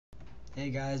Hey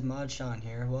guys, Shaun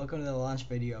here. Welcome to the launch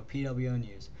video of PWO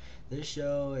News. This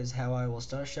show is how I will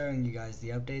start showing you guys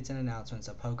the updates and announcements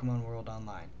of Pokemon World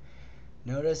Online.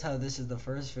 Notice how this is the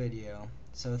first video,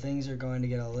 so things are going to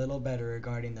get a little better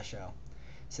regarding the show.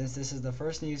 Since this is the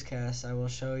first newscast, I will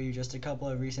show you just a couple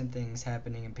of recent things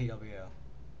happening in PWO.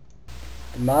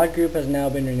 The mod group has now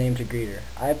been renamed to Greeter.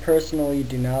 I personally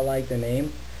do not like the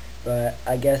name, but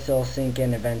I guess it'll sink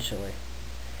in eventually.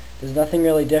 There's nothing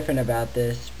really different about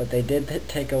this, but they did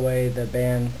take away the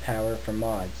ban power from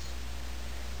mods.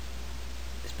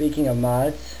 Speaking of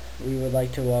mods, we would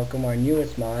like to welcome our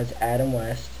newest mods, Adam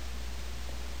West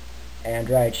and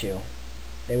Raichu.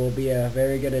 They will be a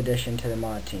very good addition to the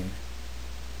mod team.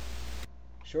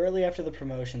 Shortly after the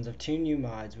promotions of 2 new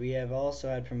mods, we have also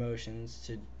had promotions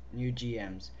to new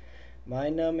GMs.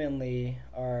 Minum and Lee,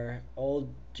 our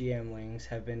old GMlings,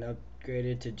 have been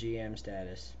upgraded to GM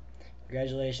status.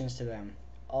 Congratulations to them.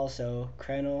 Also,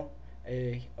 Krenel,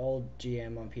 a old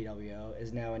GM on PWO,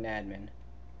 is now an admin.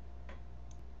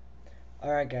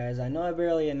 Alright guys, I know I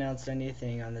barely announced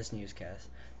anything on this newscast,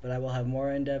 but I will have more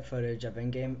in-depth footage of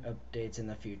in-game updates in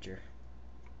the future.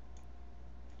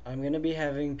 I'm going to be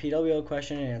having PWO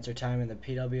question and answer time in the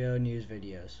PWO News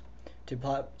videos. To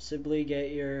possibly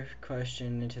get your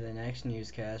question into the next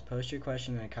newscast, post your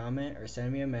question in a comment or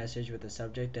send me a message with the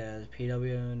subject as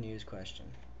PWO News Question.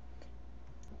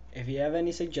 If you have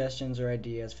any suggestions or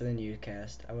ideas for the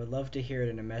newscast, I would love to hear it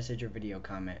in a message or video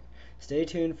comment. Stay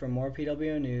tuned for more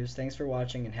PWO news. Thanks for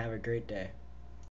watching and have a great day.